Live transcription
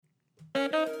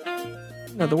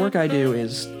No, the work I do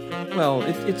is, well,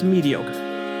 it's mediocre.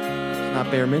 It's not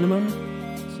bare minimum.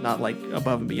 It's not like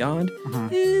above and beyond.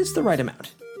 It's the right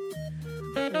amount.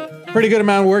 Pretty good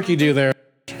amount of work you do there.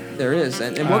 There is,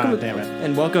 and welcome. Damn it.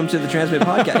 And welcome to the Transmit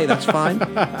Podcast. Hey, that's fine.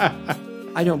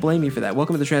 I don't blame you for that.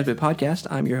 Welcome to the Transmit Podcast.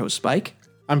 I'm your host, Spike.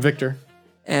 I'm Victor.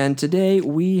 And today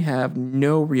we have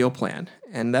no real plan,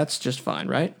 and that's just fine,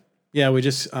 right? Yeah, we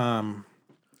just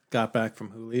got back from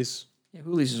Hooley's. Yeah,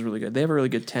 Hooley's is really good. They have a really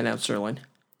good 10-ounce sirloin.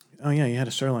 Oh yeah, you had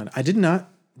a sirloin. I did not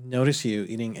notice you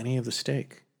eating any of the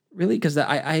steak. Really? Because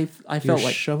I You felt were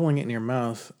like shoveling it in your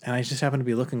mouth, and I just happened to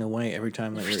be looking away every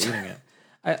time that you were eating it.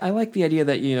 I like the idea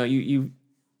that you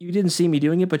didn't see me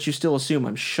doing it, but you still assume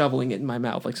I'm shoveling it in my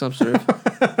mouth like some sort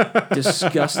of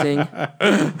disgusting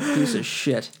piece of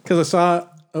shit. Because I saw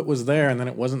it was there, and then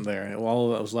it wasn't there.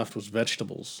 All that was left was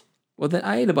vegetables. Well, then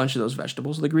I ate a bunch of those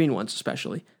vegetables, the green ones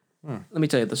especially. Let me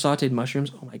tell you, the sautéed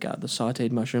mushrooms, oh my God, the sautéed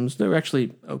mushrooms, they're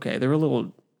actually okay. They're a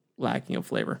little lacking of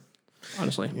flavor,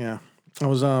 honestly. Yeah. I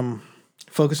was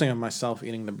focusing on myself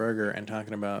eating the burger and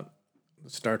talking about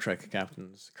the Star Trek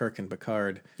captains, Kirk and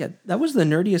Picard. Yeah, that was the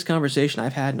nerdiest conversation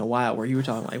I've had in a while where you were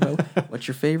talking like, well, what's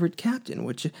your favorite captain?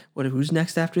 Who's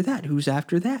next after that? Who's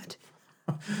after that?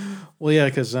 Well, yeah,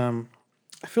 because I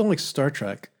feel like Star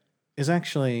Trek is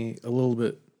actually a little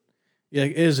bit, yeah,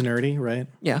 it is nerdy, right?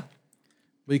 Yeah.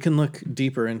 But you can look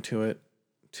deeper into it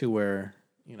to where,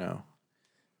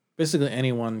 basically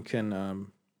anyone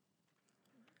can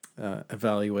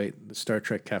evaluate the Star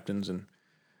Trek captains and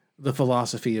the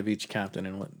philosophy of each captain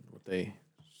and what they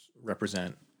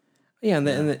represent. Yeah,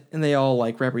 and they all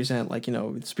like represent like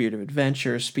spirit of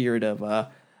adventure, spirit of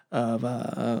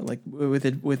like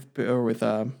with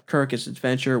Kirk it's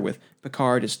adventure, with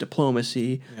Picard it's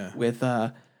diplomacy, Yeah. with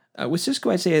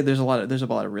Sisko I'd say there's a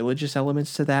lot of religious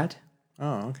elements to that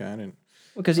Oh, okay. I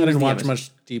didn't watch much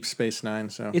Deep Space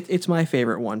Nine, so It's my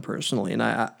favorite one personally, and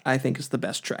I think it's the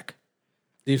best Trek.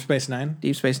 Deep Space Nine.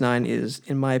 Deep Space Nine is,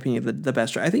 in my opinion, the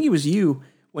best Trek. I think it was you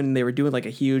when they were doing like a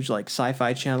huge like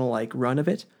Sci-Fi Channel like run of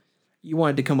it. You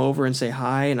wanted to come over and say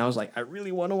hi, and I was like, I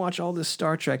really want to watch all this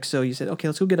Star Trek. So you said, okay,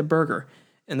 let's go get a burger,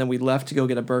 and then we left to go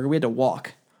get a burger. We had to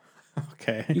walk.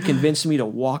 Okay. You convinced me to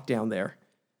walk down there.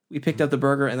 We picked up the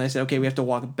burger, and I said, okay, we have to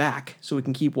walk back so we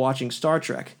can keep watching Star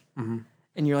Trek. Mm-hmm.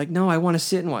 And you're like, no, I want to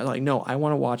sit and watch. Like, no, I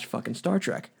want to watch fucking Star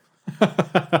Trek.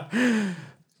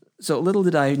 So little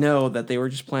did I know that they were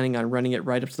just planning on running it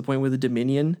right up to the point where the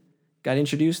Dominion got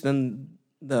introduced. Then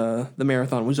the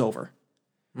marathon was over.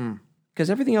 Because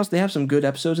everything else, they have some good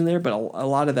episodes in there, but a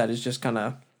lot of that is just kind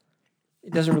of,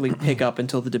 it doesn't really pick up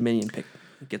until the Dominion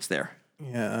gets there.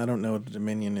 Yeah, I don't know what the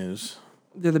Dominion is.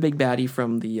 They're the big baddie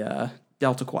from the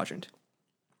Delta Quadrant.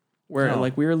 Where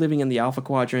like we were living in the Alpha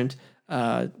Quadrant,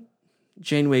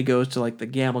 Janeway goes to like the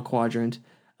Gamma Quadrant,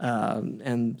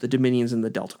 and the Dominion's in the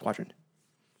Delta Quadrant.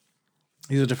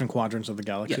 These are different quadrants of the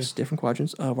galaxy? Yes, different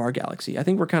quadrants of our galaxy. I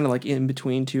think we're kind of like in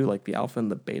between two, like the Alpha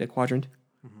and the Beta Quadrant.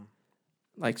 Mm-hmm.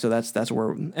 Like, so that's where,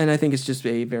 and I think it's just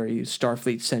a very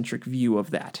Starfleet-centric view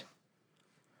of that.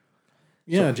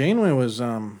 Yeah, so, Janeway was,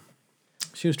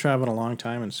 she was traveling a long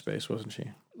time in space, wasn't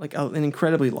she? Like an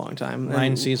incredibly long time.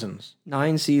 9 seasons.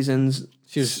 9 seasons.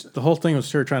 The whole thing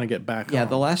was her trying to get back home. Yeah,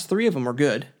 the last 3 of them were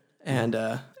good.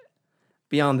 And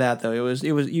beyond that, though, it was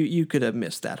you could have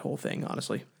missed that whole thing,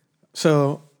 honestly.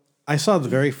 So I saw the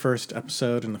very first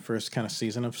episode in the first kind of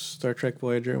season of Star Trek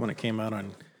Voyager when it came out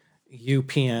on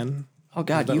UPN. Oh,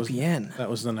 God, UPN. That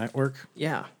was the network?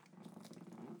 Yeah.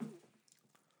 I'm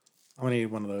going to need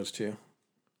one of those, too.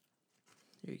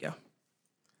 Here you go.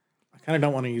 I kind of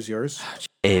don't want to use yours.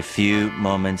 A few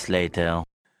moments later.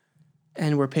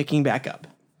 And we're picking back up.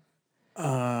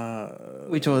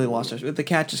 We totally lost ours. The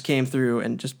cat just came through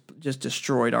and just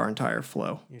destroyed our entire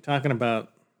flow. You're talking about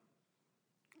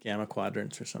Gamma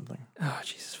Quadrants or something. Oh,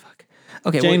 Jesus fuck.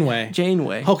 Okay, Janeway.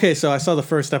 Janeway. Okay, so I saw the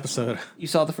first episode. You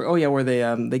saw the first? Oh yeah, where they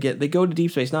go to Deep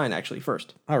Space Nine actually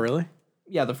first. Oh really?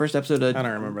 Yeah, the first episode. I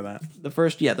don't remember that. The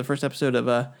first episode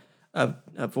of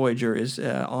Voyager is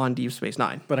on Deep Space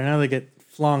Nine. But I know they get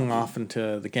flung off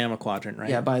into the Gamma Quadrant, right?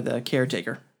 Yeah, by the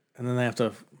caretaker. And then they have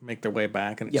to make their way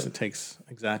back, and it takes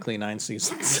exactly 9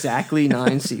 seasons. Exactly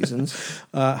 9 seasons.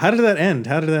 How did that end?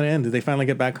 Did they finally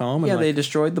get back home? Yeah, they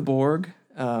destroyed the Borg.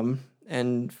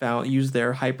 And used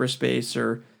their hyperspace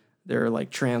or their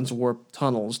like transwarp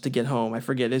tunnels to get home. I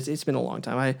forget. It's been a long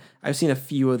time. I've seen a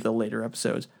few of the later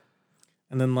episodes.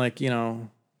 And then did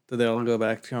they all go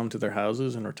back home to their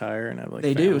houses and retire and have like?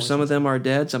 They do. Some of them are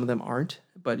dead. Some of them aren't.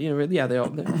 But yeah,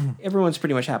 everyone's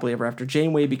pretty much happily ever after.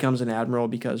 Janeway becomes an admiral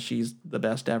because she's the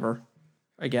best ever,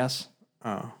 I guess.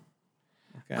 Oh,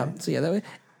 okay. So yeah,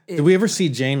 Did we ever see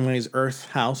Janeway's Earth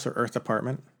house or Earth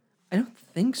apartment? I don't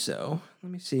think so.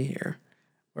 Let me see here.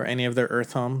 Or any of their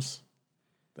Earth homes?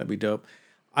 That'd be dope.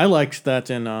 I liked that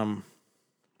in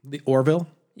the Orville,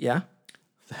 Yeah.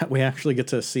 that we actually get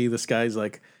to see this guy's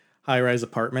like high-rise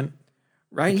apartment.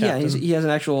 Right? Yeah, he has an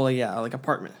actual like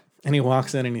apartment. And he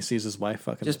walks in and he sees his wife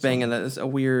fucking. Just banging a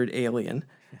weird alien.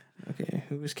 Okay,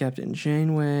 who was Captain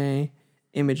Janeway?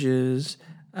 Images.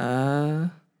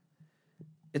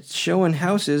 It's showing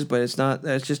houses, but it's not.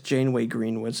 It's just Janeway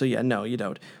Greenwood. So yeah, no, you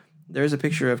don't. There's a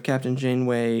picture of Captain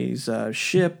Janeway's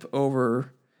ship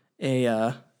over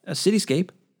a cityscape.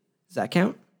 Does that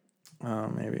count? Maybe. I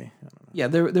don't know. Yeah,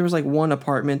 there was like one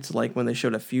apartment, like when they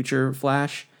showed a future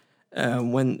flash,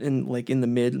 when in the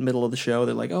middle of the show,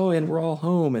 they're like, oh, and we're all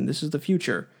home, and this is the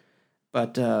future.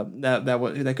 But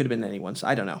that could have been anyone's.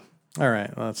 I don't know. All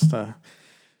right, well, that's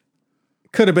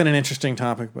could have been an interesting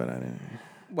topic, but I didn't.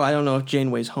 Well, I don't know if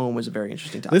Janeway's home was a very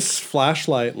interesting topic. This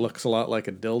flashlight looks a lot like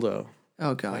a dildo.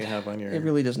 Oh god, you have on your it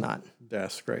really does not.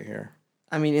 desk right here.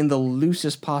 I mean, in the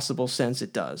loosest possible sense,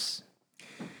 it does.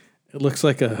 It looks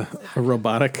like a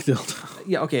robotic dildo.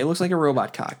 Yeah, okay, it looks like a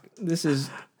robot cock. This is.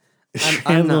 It's I'm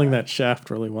handling not- that shaft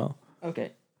really well.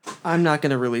 Okay, I'm not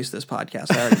going to release this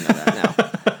podcast. I already know that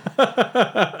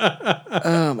now.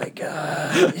 Oh my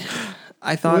god.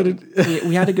 I thought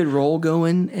we had a good roll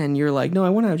going, and you're like, no,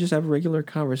 I want to just have a regular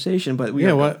conversation, but we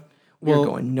are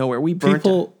going nowhere. We burnt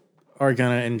People are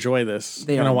gonna enjoy this.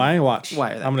 They you know are. why? Watch.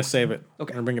 Why are they? I'm gonna save it.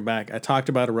 Okay. I'm gonna bring it back. I talked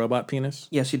about a robot penis,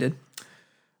 Yes, you did.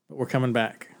 but we're coming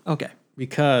back Okay.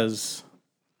 because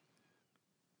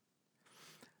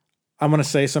I'm gonna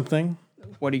say something.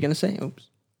 What are you going to say? Oops.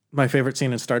 My favorite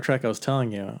scene in Star Trek. I was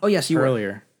telling you. Oh, yes, you were.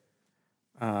 earlier.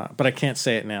 But I can't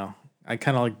say it now. I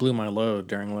kind of like blew my load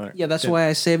during. Yeah, that's why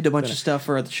I saved a bunch of stuff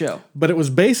for the show. But it was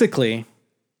basically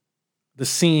the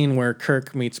scene where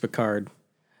Kirk meets Picard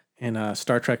in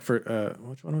Star Trek for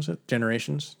which one was it?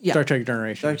 Generations. Yeah. Star Trek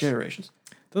Generations. Dark Generations.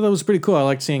 So that was pretty cool. I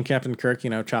liked seeing Captain Kirk,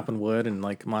 chopping wood in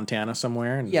like Montana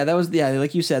somewhere. And Yeah, that was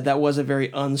like you said, that was a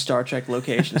very un-Star Trek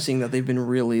location, seeing that they've been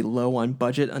really low on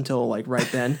budget until like right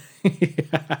then.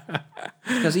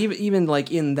 Because even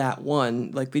like in that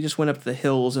one, like they just went up to the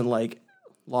hills in like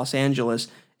Los Angeles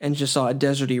and just saw a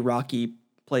deserty, rocky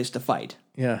place to fight.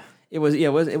 yeah. It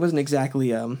wasn't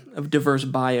exactly of diverse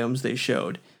biomes they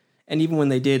showed, and even when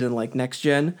they did in like Next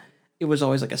Gen, it was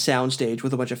always like a soundstage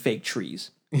with a bunch of fake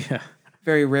trees. Yeah.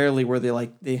 Very rarely were they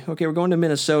okay, we're going to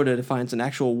Minnesota to find an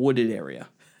actual wooded area.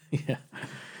 Yeah.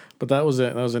 But that was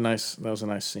it. That was a nice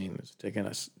scene. It's taking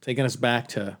us back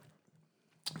to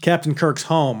Captain Kirk's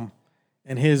home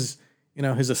and his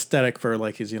his aesthetic for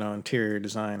like his interior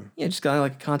design. Yeah, just got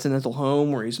like a continental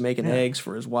home where he's making eggs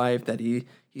for his wife that he's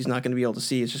not going to be able to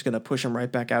see. It's just going to push him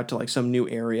right back out to like some new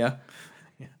area.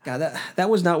 Yeah. God, that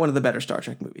was not one of the better Star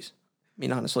Trek movies. I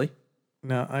mean, honestly.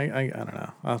 No, I don't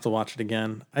know. I'll have to watch it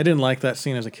again. I didn't like that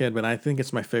scene as a kid, but I think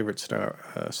it's my favorite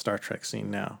Star Trek scene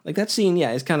now. Like that scene,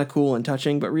 yeah, is kind of cool and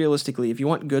touching. But realistically, if you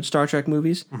want good Star Trek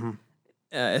movies,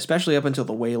 especially up until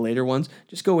the way later ones,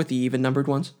 just go with the even numbered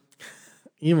ones.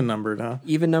 Even numbered, huh?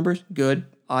 Even numbers, good.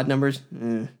 Odd numbers,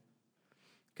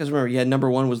 Because remember, you had number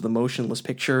 1 was the motionless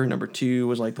picture. Number 2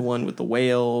 was like the one with the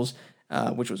whales,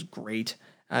 which was great.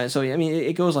 So I mean,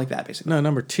 it goes like that basically. No,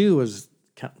 number 2 was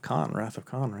Khan, Wrath of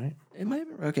Khan, right? It might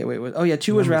have been, okay. Wait. Oh yeah,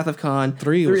 2 was Wrath of Khan.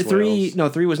 3 was whales. No,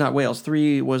 3 was not whales.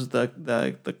 3 was the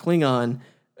Klingon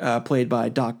played by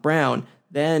Doc Brown.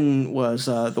 Then was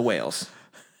the whales.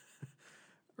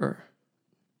 I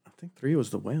think 3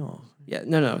 was the whales. Yeah,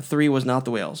 no. 3 was not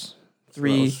the whales.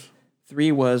 3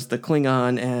 was the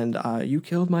Klingon and you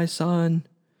killed my son.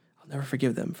 I'll never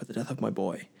forgive them for the death of my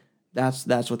boy. That's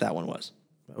what that one was.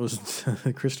 That was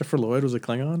Christopher Lloyd was a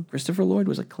Klingon? Christopher Lloyd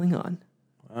was a Klingon.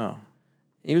 Wow.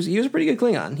 He was a pretty good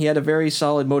Klingon. He had a very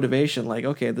solid motivation. Like,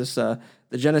 okay, this the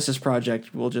Genesis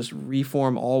Project will just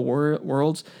reform all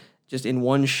worlds just in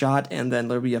one shot, and then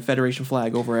there'll be a Federation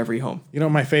flag over every home. You know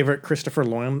what my favorite Christopher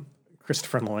Lloyd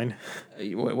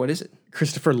What is it?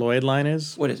 Christopher Lloyd line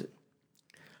is? What is it?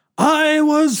 I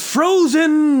was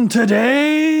frozen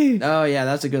today. Oh yeah,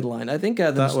 that's a good line. I think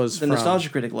the Nostalgia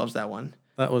Critic loves that one.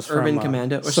 That was Urban from,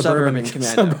 Commando or Suburban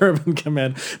Commando. Suburban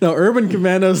Commando. No, Urban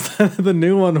Commando's the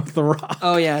new one with The Rock.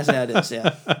 Oh yes, that is.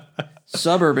 Yeah.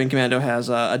 Suburban Commando has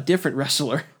a different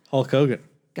wrestler. Hulk Hogan.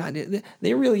 God,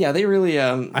 they really.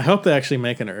 I hope they actually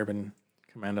make an Urban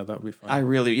Commando. That would be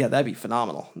fun. That'd be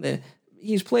phenomenal.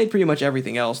 He's played pretty much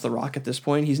everything else, The Rock, at this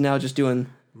point. He's now just doing...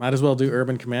 Might as well do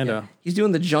Urban Commando. Yeah, he's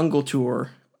doing the Jungle Tour,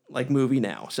 like, movie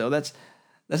now. So that's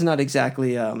not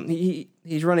exactly...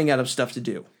 he's running out of stuff to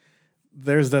do.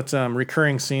 There's that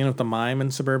recurring scene with the mime in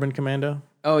Suburban Commando.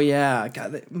 Oh yeah,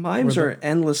 God, mimes are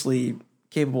endlessly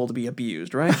capable to be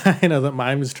abused, right? I know that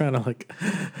mime is trying to like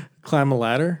climb a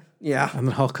ladder, Yeah. and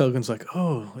then Hulk Hogan's like,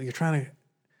 "Oh, you're trying to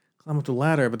climb up the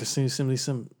ladder, but there seems to be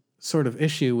some sort of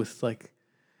issue with like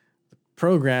the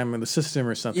program or the system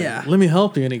or something. Yeah. Let me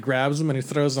help you." And he grabs him and he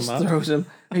throws him up. Throws him.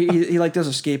 He like does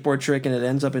a skateboard trick and it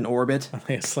ends up in orbit.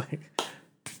 It's like,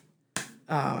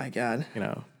 Oh my God. you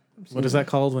know, what is that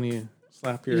called when you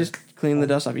slap your? You just clean the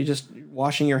dust off. You're just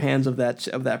washing your hands of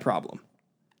that problem.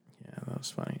 Yeah, that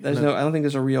was funny. There's And then- I don't think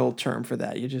there's a real term for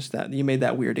that. You made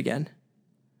that weird again.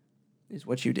 Is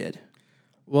what you did.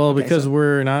 Well, Okay, because so-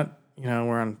 we're not,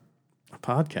 we're on a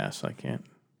podcast, so I can't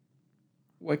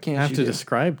What can't have you to do?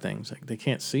 describe things like they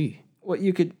can't see. What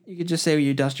you could just say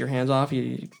you dust your hands off.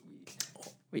 It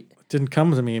didn't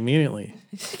come to me immediately.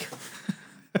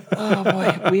 Oh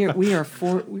boy,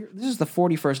 this is the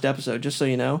 41st episode, just so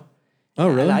you know. Oh,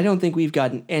 really? And I don't think we've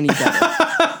gotten any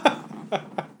better.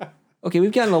 Okay,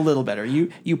 we've gotten a little better.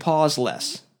 You pause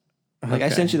less. Like I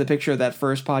Okay. sent you the picture of that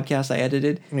first podcast I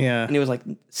edited, Yeah. and it was like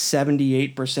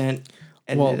 78%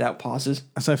 edited out pauses.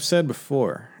 As I've said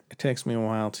before, it takes me a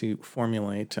while to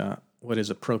formulate what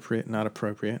is appropriate, not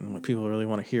appropriate, and what people really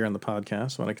want to hear on the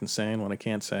podcast, what I can say and what I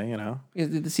can't say,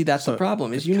 See, that's the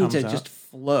problem. Is you need to comes just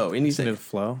flow. You need Instead to of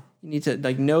flow.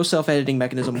 like no self-editing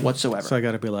mechanism whatsoever. So I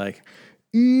got to be like,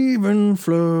 even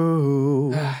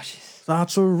flow. Ah, jeez.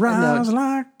 Thoughts arise No,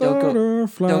 like don't go-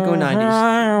 butterflies. Don't go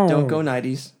 90s. Don't go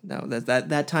 90s. No,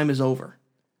 that time is over.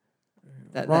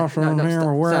 No,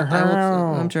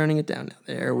 I'm turning it down now.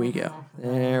 There we go.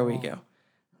 There we go.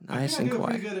 Nice and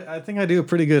quiet. I think I do a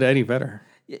pretty good Eddie Vedder.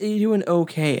 You do an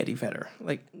okay Eddie Vedder.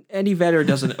 Like Eddie Vedder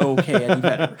does an okay Eddie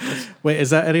Vedder. Wait,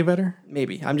 is that Eddie Vedder?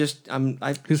 Maybe.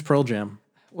 Who's Pearl Jam?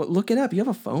 Well, look it up. You have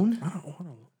a phone? I don't want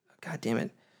to God damn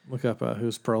it. look up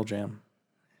who's Pearl Jam.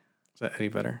 Is that Eddie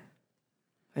Vedder?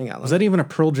 Hang on. Was that even a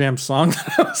Pearl Jam song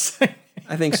that I was saying?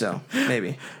 I think so.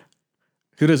 Maybe.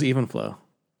 Who does Even Flow?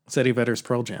 It's Eddie Vedder's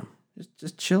Pearl Jam.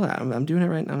 Just chill out. I'm doing it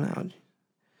right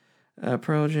now.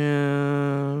 Pearl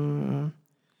Jam.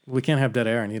 We can't have dead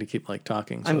air. I need to keep like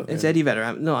talking. So It's Eddie Vedder.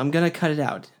 I'm gonna cut it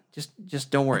out.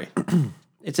 Just don't worry.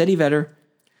 It's Eddie Vedder.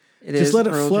 just let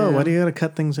it Pearl flow. Jam. Why do you got to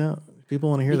cut things out? People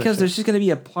want to hear Because that. there's just gonna be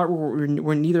a part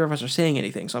where neither of us are saying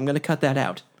anything. So I'm gonna cut that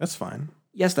out. That's fine.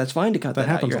 Yes, that's fine to cut that, That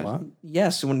happens out. a lot.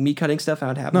 Yes, when me cutting stuff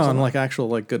out happens. No, a on lot. like actual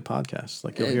like good podcasts,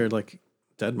 like you'll hear like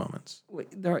dead moments.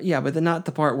 Yeah, but not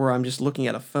the part where I'm just looking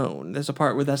at a phone. There's a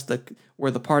part where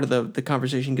where the part of the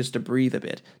conversation gets to breathe a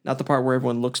bit. Not the part where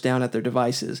everyone looks down at their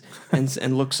devices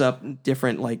and looks up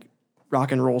different like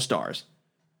rock and roll stars.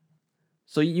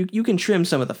 So you can trim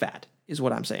some of the fat, is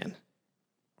what I'm saying.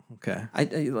 Okay.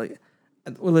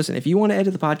 Well, listen, if you want to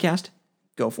edit the podcast,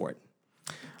 go for it.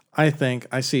 I think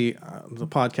I see the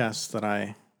podcasts that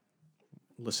I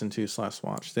listen to /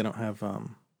 watch. They don't have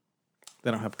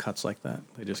cuts like that.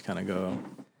 They just kind of go,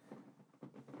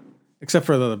 except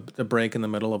for the break in the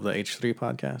middle of the H3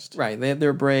 podcast. Right. They have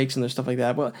their breaks and their stuff like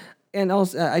that. Well, and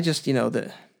also I just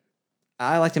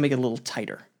I like to make it a little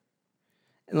tighter.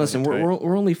 And listen,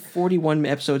 we're only 41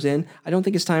 episodes in. I don't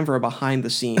think it's time for a behind the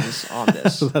scenes on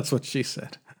this. That's what she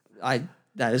said.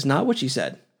 That is not what she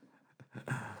said.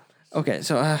 Okay,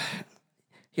 so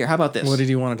here, how about this? What did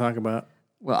you want to talk about?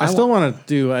 Well, I still want to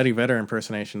do Eddie Vedder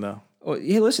impersonation though. Oh,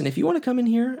 hey, listen, if you want to come in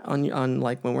here on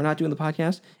like when we're not doing the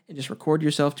podcast and just record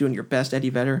yourself doing your best Eddie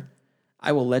Vedder,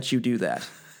 I will let you do that.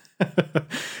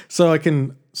 So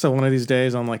one of these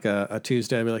days on like a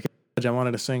Tuesday, I'd be like, I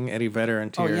wanted to sing Eddie Vedder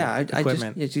into your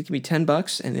equipment. Just give me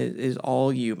 $10 and it is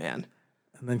all you, man.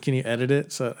 And then can you edit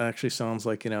it so it actually sounds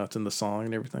like, it's in the song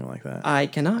and everything like that? I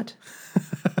cannot.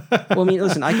 Well, I mean,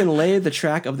 listen, I can lay the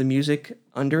track of the music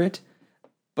under it,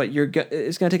 but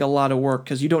it's going to take a lot of work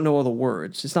because you don't know all the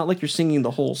words. It's not like you're singing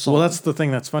the whole song. Well, that's the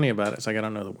thing that's funny about it. It's like I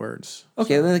don't know the words.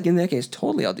 Okay, then in that case,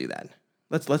 totally I'll do that.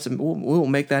 We'll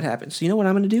make that happen. So you know what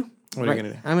I'm going to do? What are you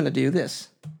going to do? I'm going to do this.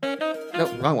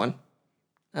 Nope, wrong one.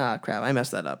 Ah, crap, I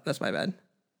messed that up. That's my bad.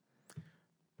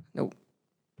 Nope.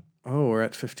 Oh, we're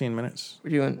at 15 minutes.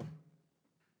 We're doing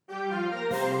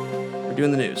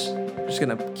the news. We're just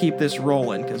gonna keep this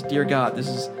rolling because, dear God,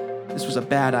 this was a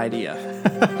bad idea.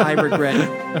 I regret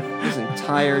this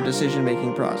entire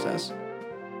decision-making process.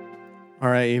 All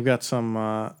right, you've got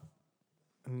some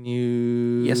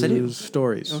news. Yes, I do.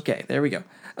 Stories. Okay, there we go.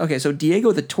 Okay, so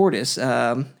Diego the tortoise,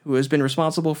 who has been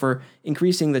responsible for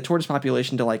increasing the tortoise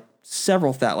population to like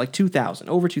several thousand, like 2,000,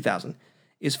 over 2,000,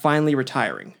 is finally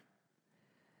retiring.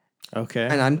 Okay.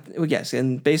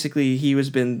 And basically he has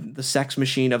been the sex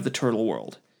machine of the turtle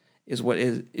world, is what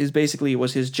is basically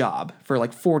was his job for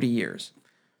like 40 years.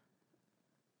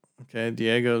 Okay,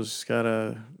 Diego's got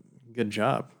a good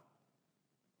job.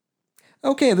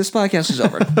 Okay, this podcast is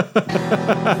over.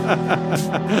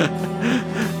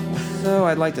 So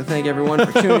I'd like to thank everyone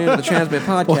for tuning into the Transmit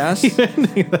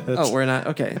Podcast. Oh, we're not?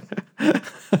 Okay.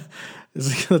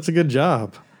 That's a good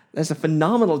job. That's a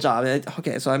phenomenal job.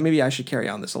 Okay, so maybe I should carry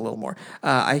on this a little more.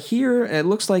 I hear it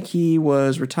looks like he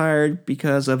was retired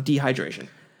because of dehydration.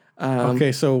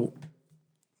 Okay, so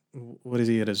what is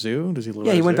he at a zoo? Does he live?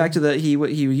 Yeah, at he a went zoo? back to he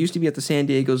used to be at the San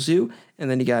Diego Zoo, and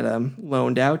then he got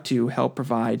loaned out to help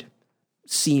provide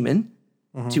semen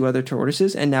to other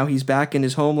tortoises, and now he's back in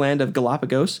his homeland of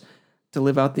Galapagos to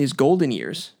live out these golden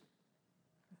years.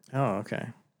 Oh, okay.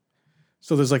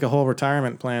 So there's like a whole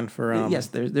retirement plan for. Yes,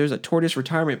 there's a tortoise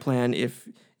retirement plan if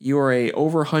you are a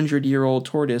over 100-year-old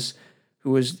tortoise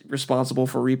who is responsible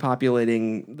for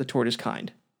repopulating the tortoise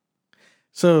kind.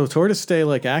 So tortoise stay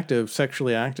like active,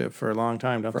 sexually active for a long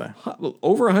time, don't they? Well,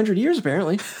 over 100 years,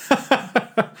 apparently.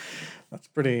 That's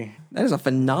pretty That is a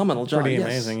phenomenal job. pretty yes.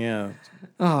 amazing. Yeah.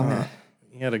 Oh man,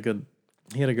 He had a good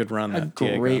run. That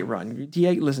great Diego. run.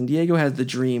 Diego has the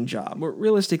dream job.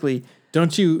 Realistically,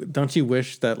 Don't you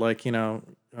wish that like you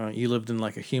lived in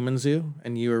like a human zoo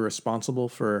and you were responsible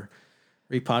for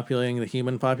repopulating the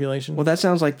human population? well, that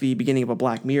sounds like the beginning of a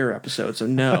Black Mirror episode. So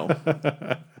no,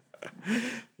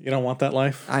 You don't want that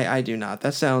life. I do not.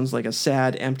 That sounds like a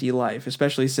sad, empty life.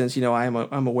 Especially since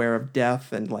I'm aware of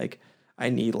death and like I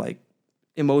need like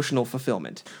emotional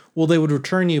fulfillment. Well, they would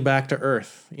return you back to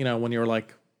Earth. When you were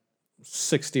like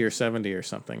 60 or 70 or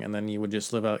something, and then you would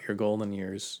just live out your golden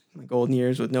years. My golden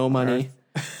years with no money,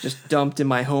 just dumped in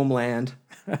my homeland.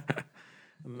 And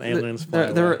the aliens fly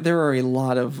away. There are a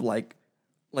lot of like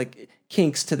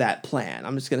kinks to that plan.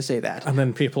 I'm just gonna say that. And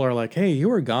then people are like, "Hey, you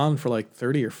were gone for like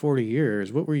 30 or 40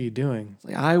 years. What were you doing?"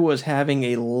 Like, I was having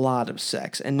a lot of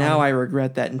sex, and now I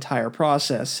regret that entire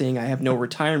process, seeing I have no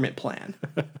retirement plan.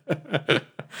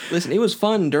 Listen, it was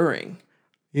fun during.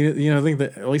 I think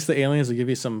that at least the aliens will give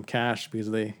you some cash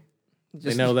because they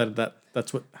know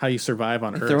that's how you survive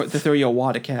on Earth. They throw you a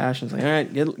wad of cash and it's like, all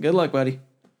right, good luck, buddy.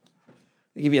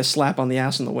 They give you a slap on the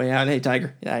ass on the way out. Hey,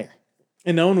 Tiger, get out of here.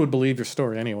 And no one would believe your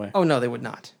story anyway. Oh no, they would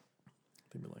not.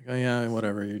 They'd be like, "Oh yeah,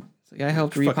 whatever. You're It's like I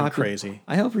helped fucking repopulate. crazy."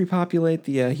 I helped repopulate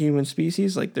the human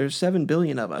species. Like there's 7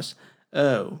 billion of us.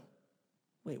 Oh,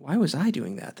 wait, why was I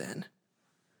doing that then?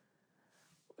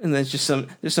 And there's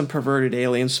some perverted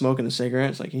alien smoking a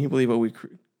cigarette. It's like, can you believe what we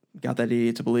got that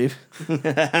idiot to believe? Oh,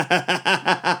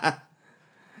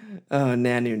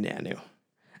 Nanu.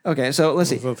 Okay, so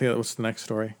let's see. What's the next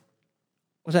story?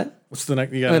 What's that? What's the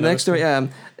next? You got The another next story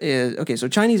is okay. So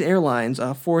Chinese Airlines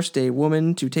forced a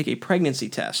woman to take a pregnancy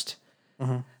test.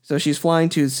 So she's flying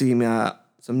to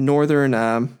some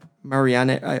northern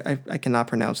Mariana. I cannot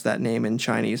pronounce that name in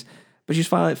Chinese, but she's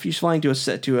flying to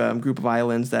a group of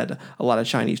islands that a lot of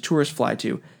Chinese tourists fly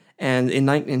to. And in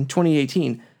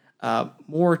 2018,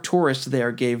 more tourists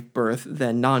there gave birth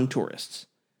than non-tourists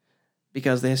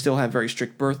because they still have very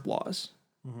strict birth laws.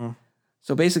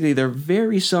 So basically, they're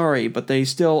very sorry, but they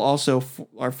still also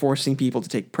are forcing people to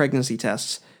take pregnancy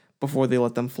tests before they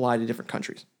let them fly to different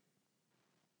countries.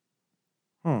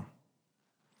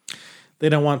 They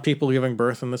don't want people giving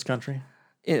birth in this country.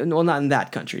 Well, not in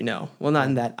that country, no. Well, not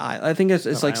in that island. I think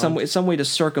it's like some way to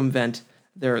circumvent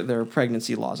their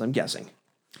pregnancy laws, I'm guessing.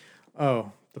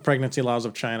 Oh, the pregnancy laws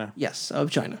of China. Yes,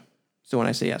 of China. So when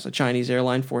I say yes, a Chinese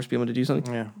airline forced people to do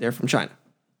something, Yeah. they're from China.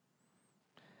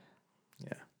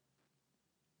 Yeah.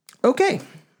 Okay.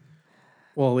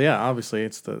 Well, yeah. Obviously,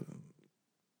 it's they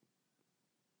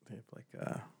have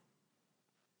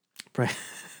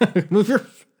like move your.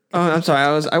 Oh, I'm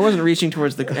sorry. I wasn't reaching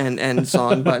towards the end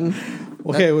song button.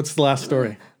 Okay, what's the last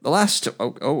story? The last,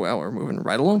 well, we're moving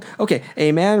right along. Okay,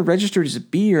 a man registered his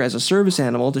beer as a service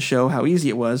animal to show how easy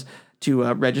it was to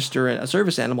register a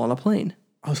service animal on a plane.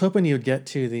 I was hoping you would get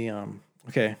to the.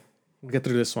 Okay, we'll get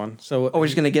through this one. So, Oh, we're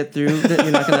just gonna get through that.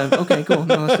 You're not gonna. Okay, cool.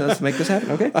 No, let's make this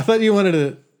happen. Okay. I thought you wanted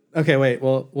to. Okay, wait.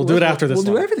 Well, we'll do it after this. We'll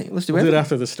do one. everything. Let's do We'll everything. do it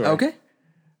after this story. Okay.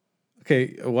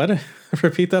 Okay. What?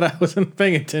 Repeat that. I wasn't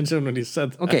paying attention when you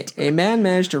said that. Okay. A man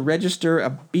managed to register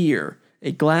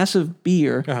a glass of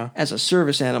beer, Uh-huh. as a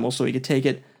service animal, so he could take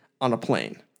it on a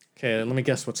plane. Okay. Let me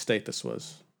guess what state this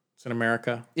was. It's in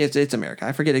America. It's America.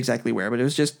 I forget exactly where, but it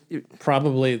was just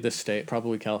Probably this state.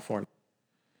 Probably California.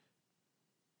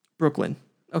 Brooklyn.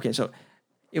 Okay, so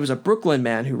it was a Brooklyn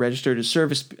man who registered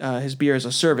his beer as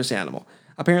a service animal.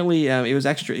 Apparently, it was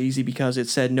extra easy because it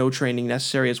said no training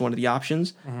necessary as one of the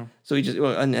options. So he just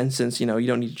and since you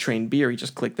don't need to train beer, he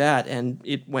just clicked that and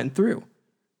it went through.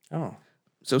 Oh.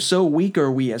 So weak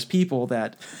are we as people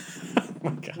that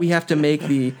we have to make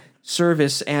the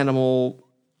service animal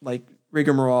like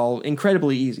rigmarole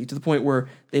incredibly easy to the point where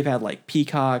they've had like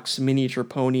peacocks, miniature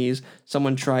ponies.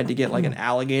 Someone tried to get like an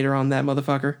alligator on that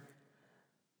motherfucker.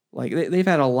 Like they've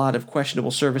had a lot of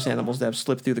questionable service animals that have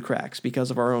slipped through the cracks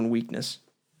because of our own weakness.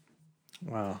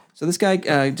 Wow. So this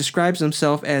guy describes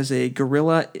himself as a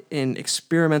gorilla in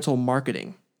experimental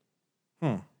marketing.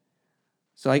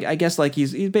 So I guess like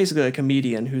he's basically a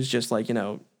comedian who's just like,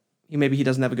 maybe he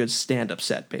doesn't have a good stand-up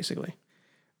set, basically.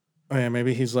 Oh yeah,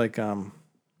 maybe he's like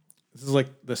this is like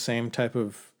the same type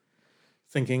of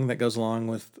thinking that goes along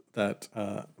with that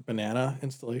banana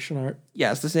installation art.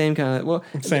 Yeah, it's the same kind of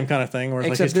Same kind of thing where it's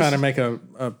like except he's trying to make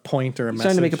a point or a message.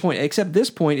 trying to make a point. Except this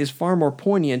point is far more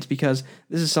poignant because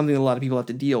this is something that a lot of people have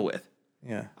to deal with.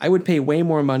 Yeah. I would pay way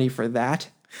more money for that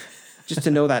just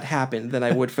to know that happened than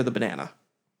I would for the banana.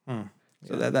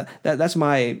 So that's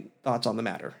my thoughts on the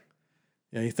matter.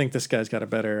 Yeah, you think this guy's got a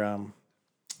better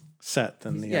set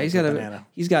than the He's the got banana.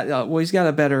 he's got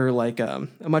a better like a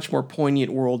much more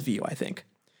poignant worldview, I think.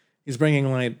 He's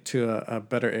bringing light to a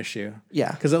better issue.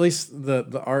 Yeah. Because at least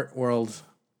the art world,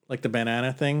 like the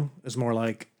banana thing, is more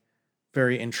like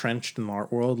very entrenched in the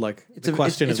art world. Like the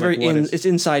question is like, it's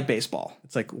inside baseball.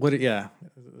 It's like what? Yeah,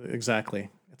 exactly.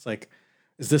 It's like,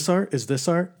 is this art? Is this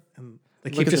art? And they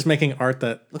keep just making art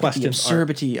that questions The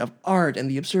absurdity of art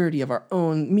and the absurdity of our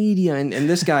own media. And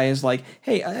this guy is like,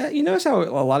 hey, you notice how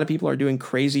a lot of people are doing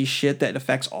crazy shit that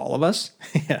affects all of us?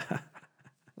 Yeah.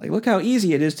 Like, look how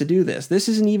easy it is to do this. This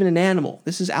isn't even an animal.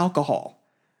 This is alcohol.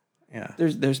 Yeah.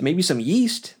 There's maybe some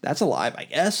yeast. That's alive, I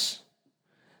guess.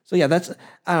 So yeah,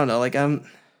 I don't know. Like,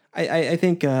 I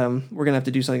think we're going to have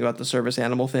to do something about the service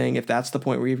animal thing if that's the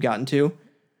point where you've gotten to.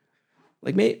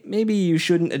 Like, maybe you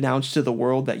shouldn't announce to the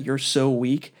world that you're so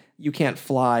weak you can't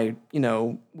fly,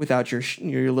 without your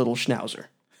little schnauzer.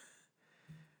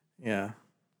 Yeah.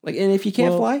 Like, and if you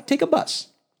can't fly, take a bus.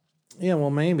 Yeah, well,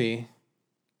 maybe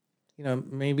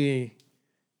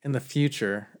in the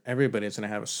future, everybody's going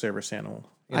to have a service animal.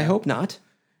 I hope not.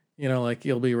 Like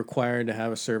you'll be required to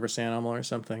have a service animal or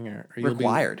something, or you'll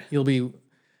Required. You'll be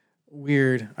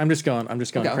weird. I'm just going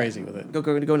crazy with it.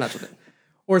 Go nuts with it.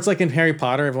 Or it's like in Harry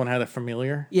Potter, everyone had a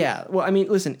familiar. Yeah. Well, I mean,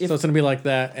 listen. So it's going to be like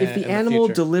that. If the animal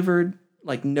delivered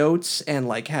like notes and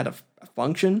like had a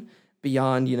function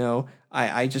beyond,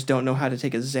 I just don't know how to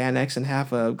take a Xanax and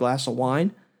half a glass of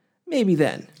wine, maybe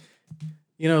then.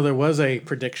 There was a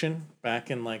prediction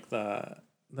back in like the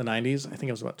 90s. I think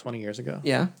it was about 20 years ago.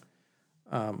 Yeah.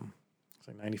 It's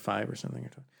like 95 or something.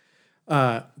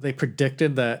 They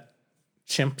predicted that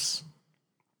chimps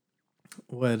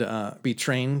would be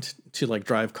trained to like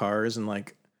drive cars and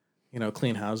like,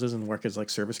 clean houses and work as like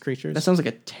service creatures. That sounds like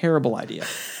a terrible idea.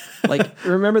 Like,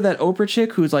 remember that Oprah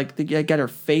chick who's like got her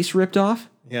face ripped off?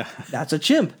 Yeah. That's a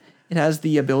chimp. It has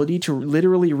the ability to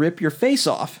literally rip your face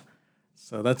off.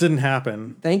 So that didn't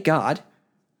happen. Thank God.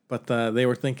 But they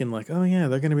were thinking like, oh yeah,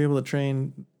 they're going to be able to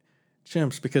train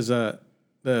chimps because the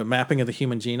mapping of the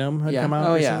human genome had come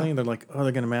out recently. Yeah. They're like, oh,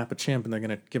 they're going to map a chimp and they're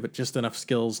going to give it just enough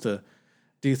skills to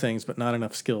do things, but not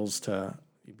enough skills to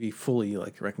be fully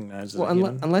like recognized as a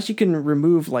human. Unless you can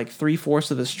remove like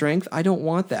 3/4 of his strength, I don't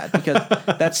want that because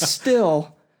that's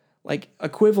still like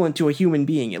equivalent to a human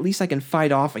being. At least I can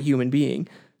fight off a human being.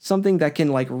 Something that can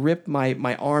like rip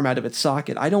my arm out of its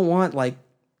socket. I don't want like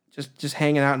just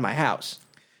hanging out in my house.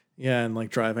 Yeah, and like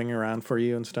driving around for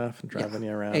you and stuff, and driving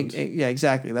you around. Yeah,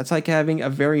 exactly. That's like having a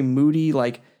very moody,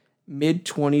 like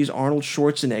mid-20s Arnold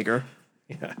Schwarzenegger.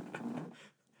 Yeah.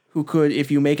 Who could, if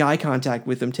you make eye contact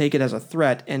with them, take it as a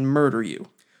threat and murder you.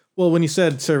 Well, when you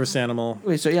said service animal,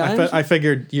 wait, so yeah, I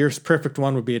figured your perfect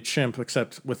one would be a chimp,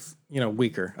 except with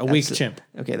weaker, weak chimp.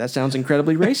 Okay, that sounds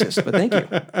incredibly racist, but thank you.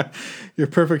 Your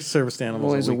perfect service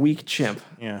animal is a weak chimp.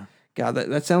 Yeah. God,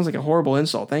 that sounds like a horrible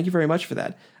insult. Thank you very much for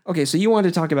that. Okay, so you wanted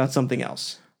to talk about something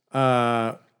else.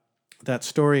 That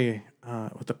story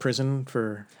with the prison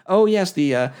for. Oh yes,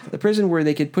 the prison where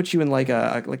they could put you in like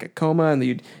a coma and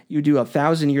you do a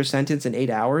 1,000-year sentence in 8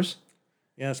 hours.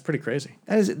 Yeah, it's pretty crazy.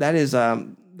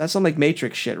 That's some like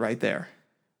Matrix shit right there.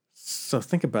 So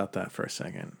think about that for a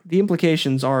second. The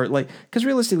implications are like, because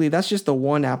realistically, that's just the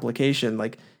one application.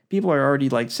 Like people are already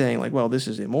like saying like, well, this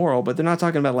is immoral, but they're not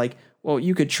talking about like, well,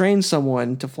 you could train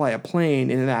someone to fly a plane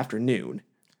in an afternoon.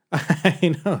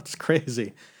 I know, it's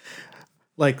crazy.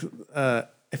 Like,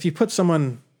 if you put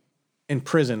someone in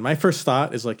prison, my first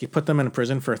thought is like you put them in a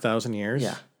prison for 1,000 years.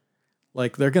 Yeah.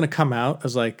 Like they're going to come out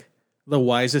as like the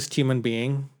wisest human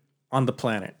being on the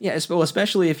planet. Yeah,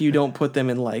 especially if you don't put them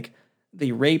in like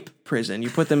the rape prison. You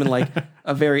put them in like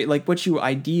a very like what you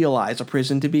idealize a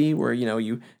prison to be, where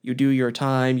you do your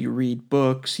time, you read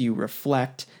books, you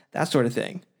reflect. that sort of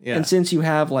thing. Yeah. And since you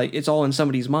have like it's all in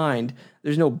somebody's mind,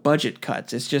 there's no budget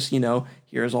cuts. It's just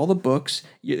here's all the books.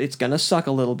 It's gonna suck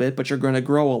a little bit, but you're gonna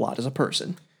grow a lot as a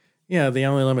person. Yeah, the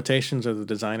only limitations are the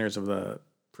designers of the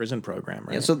prison program,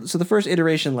 right? Yeah, so the first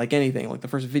iteration, like anything, like the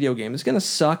first video game, is gonna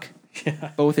suck,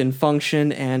 both in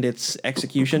function and its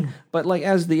execution. But like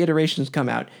as the iterations come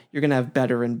out, you're gonna have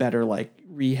better and better like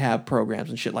rehab programs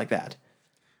and shit like that.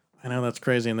 I know, that's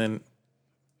crazy. And then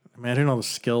imagine all the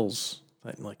skills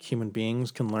that like human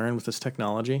beings can learn with this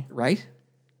technology. Right?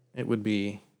 It would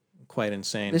be quite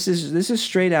insane. This is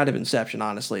straight out of Inception,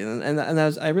 honestly, and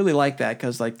I really like that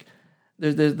because like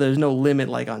there's no limit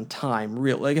like on time,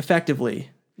 effectively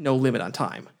no limit on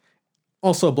time.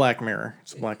 Also, Black Mirror.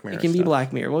 It's Black Mirror. It can be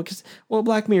Black Mirror. Well,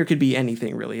 Black Mirror could be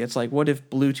anything really. It's like what if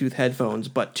Bluetooth headphones,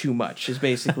 but too much is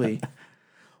basically.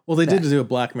 Well, they did do a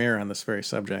Black Mirror on this very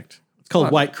subject. It's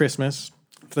called White Christmas.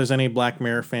 If there's any Black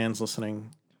Mirror fans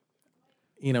listening,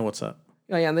 you know what's up.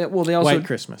 Oh, yeah, they also White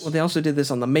Christmas. Well, they also did this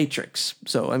on The Matrix.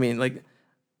 So I mean, like,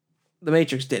 The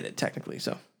Matrix did it technically.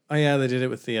 So. Oh yeah, they did it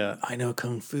with the I Know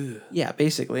Kung Fu. Yeah,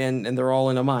 basically, and they're all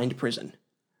in a mind prison.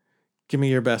 Give me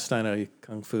your best I Know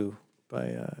Kung Fu by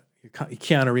your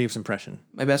Keanu Reeves impression.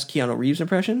 My best Keanu Reeves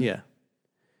impression? Yeah.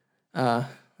 Let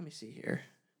me see here.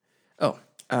 Oh,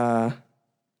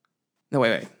 no,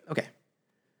 wait. Okay.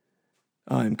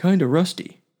 I'm kind of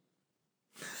rusty.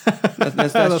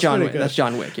 That's John Wick. That's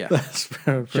John Wick, yeah. That's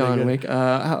pretty John good. Wick.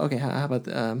 Okay, how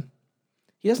about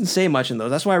he doesn't say much in those.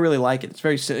 That's why I really like it. It's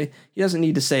very he doesn't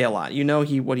need to say a lot. You know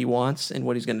what he wants and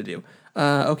what he's going to do.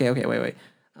 Okay, wait.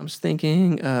 I'm just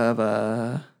thinking of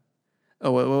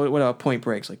what about Point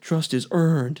Breaks? Like trust is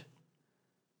earned.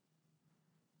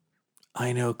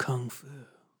 I Know Kung Fu.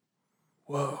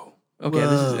 Whoa.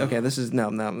 This has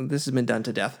been done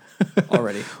to death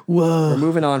already. Whoa. We're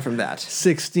moving on from that.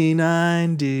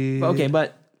 69, dude. Okay,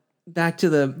 but back to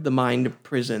the mind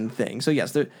prison thing. So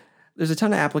yes, there's a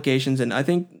ton of applications, and I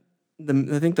think the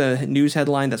news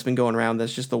headline that's been going around,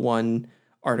 that's just the one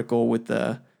article with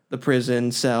the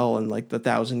prison cell and like the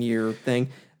 1,000-year thing.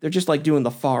 They're just like doing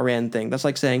the far end thing. That's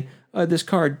like saying this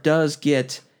car does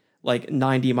get like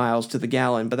 90 miles to the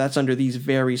gallon, but that's under these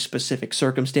very specific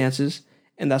circumstances.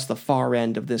 And that's the far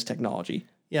end of this technology.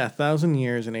 Yeah, 1,000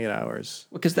 years and 8 hours.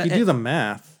 Because if you do the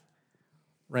math,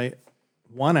 right?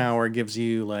 1 hour gives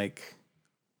you like,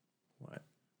 what,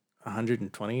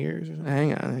 120 years or something?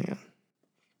 Hang on.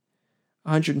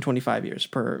 125 years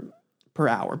per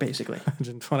hour, basically.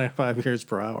 125 years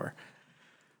per hour.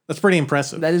 That's pretty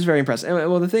impressive. That is very impressive.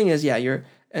 Well, the thing is, yeah,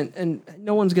 and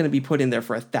no one's going to be put in there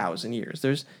for 1,000 years.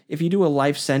 If you do a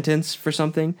life sentence for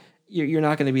something, you're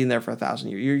not going to be in there for 1,000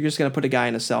 years. You're just going to put a guy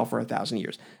in a cell for 1,000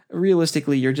 years.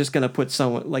 Realistically, you're just going to put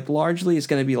someone, like largely it's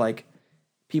going to be like,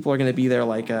 people are going to be there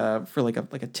like for like a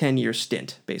 10-year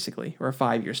stint, basically, or a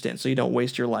 5-year stint. So you don't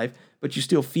waste your life, but you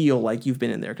still feel like you've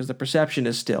been in there because the perception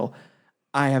is still,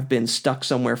 I have been stuck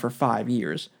somewhere for 5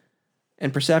 years.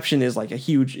 And perception is like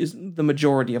is the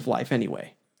majority of life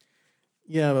anyway.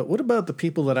 Yeah, but what about the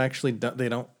people that actually they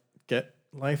don't get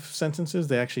life sentences?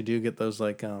 They actually do get those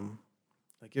like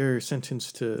you're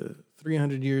sentenced to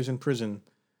 300 years in prison.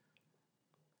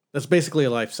 That's basically a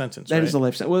life sentence, That right? is a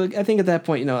life sentence. Well, I think at that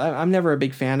point, I'm never a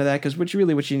big fan of that because what you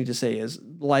need to say is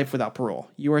life without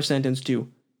parole. You are sentenced to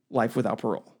life without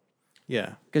parole.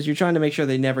 Yeah. Because you're trying to make sure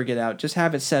they never get out. Just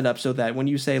have it set up so that when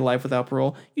you say life without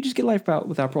parole, you just get life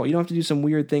without parole. You don't have to do some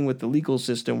weird thing with the legal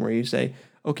system where you say,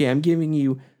 okay, I'm giving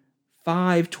you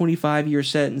 5 25-year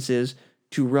sentences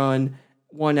to run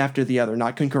one after the other,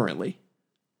 not concurrently.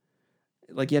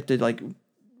 Like you have to like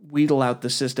wheedle out the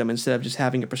system instead of just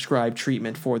having a prescribed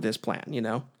treatment for this plan,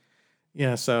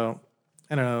 Yeah, so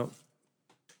I don't know.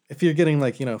 If you're getting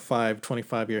like, 5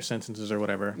 25-year sentences or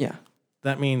whatever, Yeah.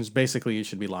 that means basically you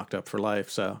should be locked up for life.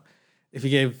 So if you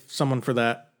gave someone for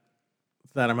that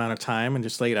amount of time and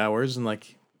just 8 hours and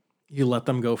like you let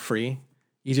them go free,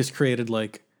 you just created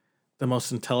like the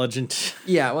most intelligent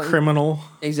criminal.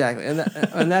 Exactly. And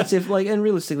that's if like, and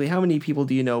realistically, how many people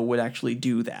do you know would actually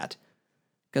do that?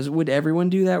 Because would everyone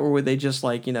do that, or would they just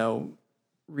like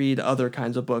read other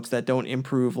kinds of books that don't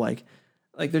improve like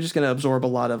they're just going to absorb a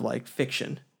lot of like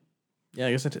fiction? Yeah,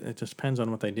 I guess it just depends on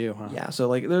what they do, huh? Yeah. So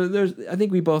like there's I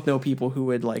think we both know people who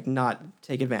would like not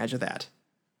take advantage of that.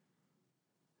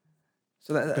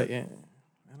 So But yeah,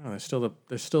 I don't know.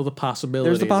 There's still the possibility.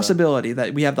 There's the possibility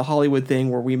that we have the Hollywood thing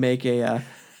where we make a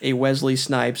Wesley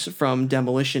Snipes from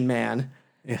Demolition Man,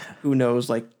 who knows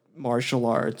like martial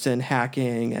arts and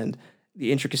hacking and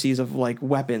the intricacies of like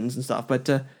weapons and stuff. But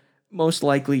most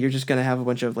likely you're just going to have a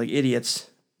bunch of like idiots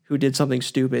who did something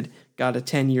stupid, got a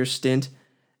 10-year stint,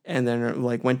 and then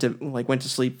like went to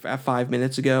sleep 5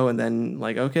 minutes ago, and then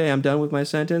like, okay, I'm done with my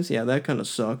sentence. Yeah, that kind of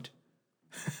sucked.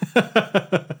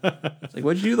 It's like,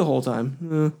 what'd you do the whole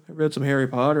time? I read some Harry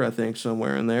Potter, I think,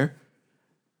 somewhere in there.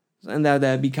 And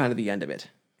that'd be kind of the end of it.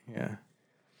 Yeah.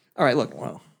 All right, look,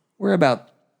 Well, we're about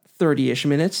 30-ish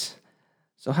minutes.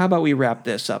 So how about we wrap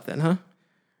this up then, huh?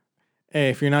 hey,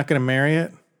 if you're not going to marry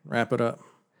it, wrap it up.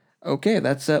 Okay,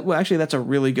 that's well, actually, that's a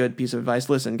really good piece of advice.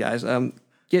 Listen, guys,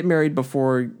 get married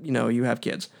before you have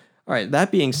kids. All right.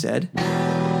 That being said,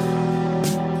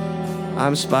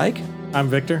 I'm Spike, I'm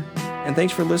Victor. and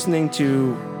thanks for listening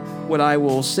to what I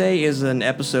will say is an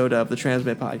episode of the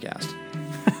Transmit Podcast.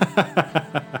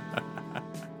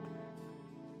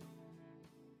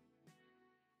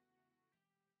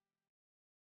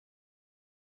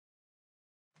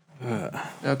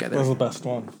 Okay, That was the best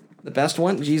one. the best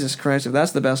one. Jesus Christ! If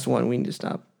that's the best one, we need to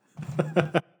stop.